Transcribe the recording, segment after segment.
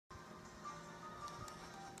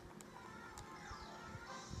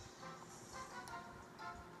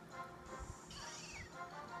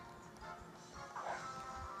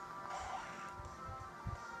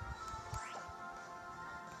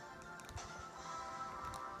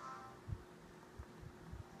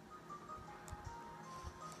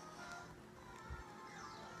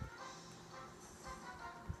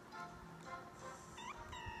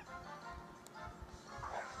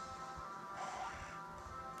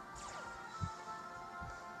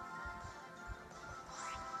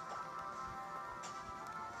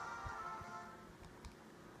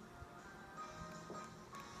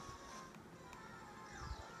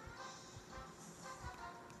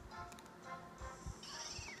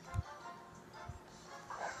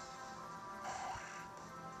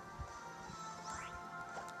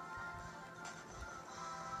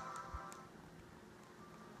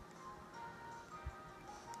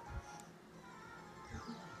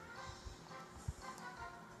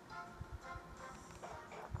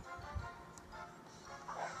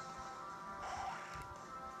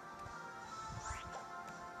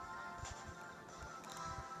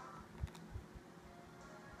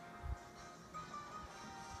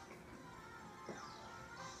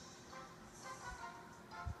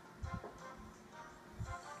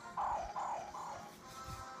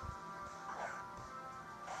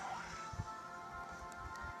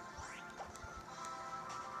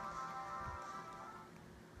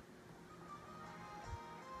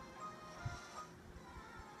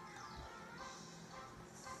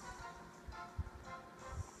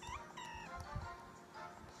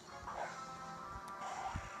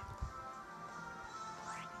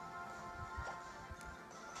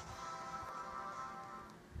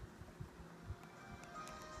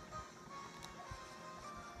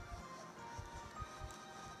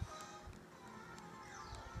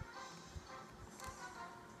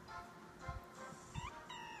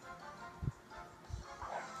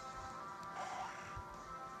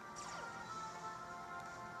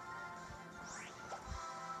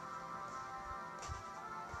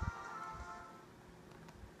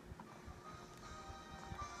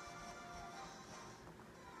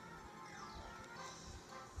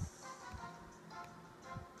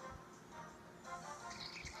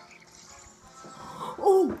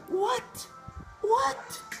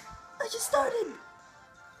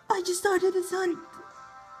I just started this hunt.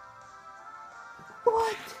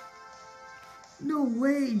 What? No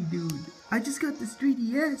way, dude. I just got this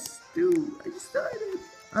 3DS, dude. I just started.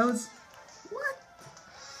 I was... What?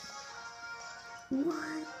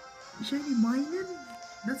 What? Shiny MiNUN?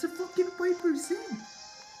 That's a fucking 5%.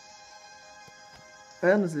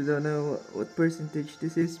 I honestly don't know what percentage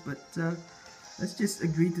this is, but let's just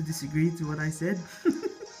agree to disagree to what I said.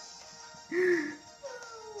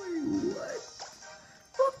 What?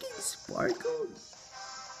 Fucking sparkle.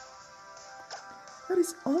 That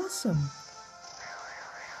is awesome.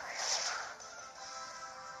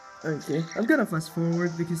 Okay, I'm gonna fast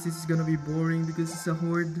forward because this is gonna be boring because it's a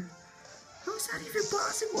horde. How is that even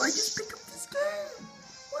possible? I just picked up this game.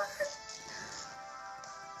 What?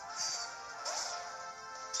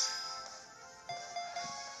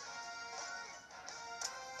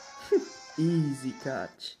 Easy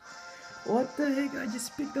catch. What the heck? I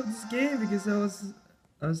just picked up this game because I was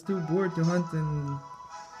too bored to hunt in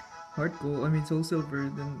hardcore. I mean Soul Silver.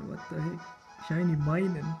 Then what the heck? Shiny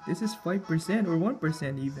MiNUN. This is 5% or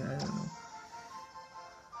 1% even. I don't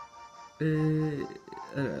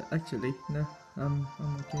know. Actually, no. I'm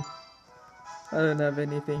okay. I don't have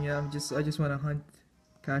anything. I just want to hunt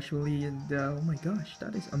casually and oh my gosh,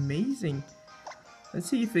 that is amazing. Let's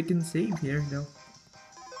see if we can save here though.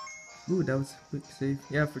 Ooh, that was a quick save.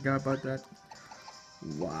 Yeah, I forgot about that.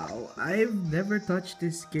 Wow, I've never touched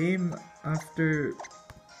this game after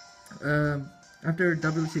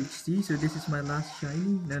WHC, so this is my last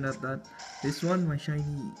shiny. No, not that. This one, my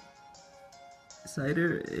shiny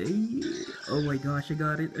cider. Hey. Oh my gosh, I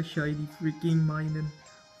got it. A shiny freaking MiNUN.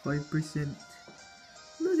 5%.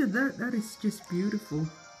 Look at that. That is just beautiful.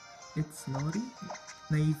 It's naughty.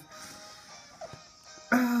 Naive.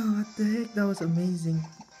 Oh, what the heck? That was amazing.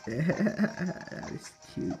 That is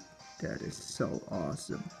cute. That is so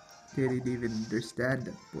awesome. Didn't even understand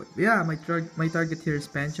that. But yeah, my target here is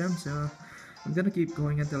Pancham, so I'm gonna keep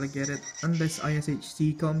going until I get it. Unless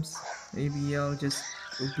ISHC comes, maybe I'll just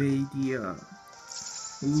obey the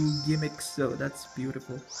gimmicks. So that's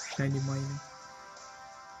beautiful. Shiny MiNUN.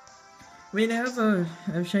 I mean, I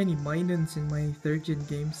have shiny MiNUNs in my 3rd gen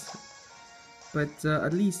games, but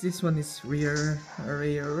at least this one is rarer,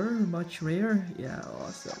 much rarer. Yeah,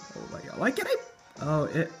 awesome. Oh my god, why can't I? Oh,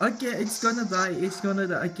 okay, it's gonna die. It's gonna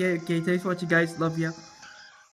die. Okay, thanks for watching, guys. Love ya.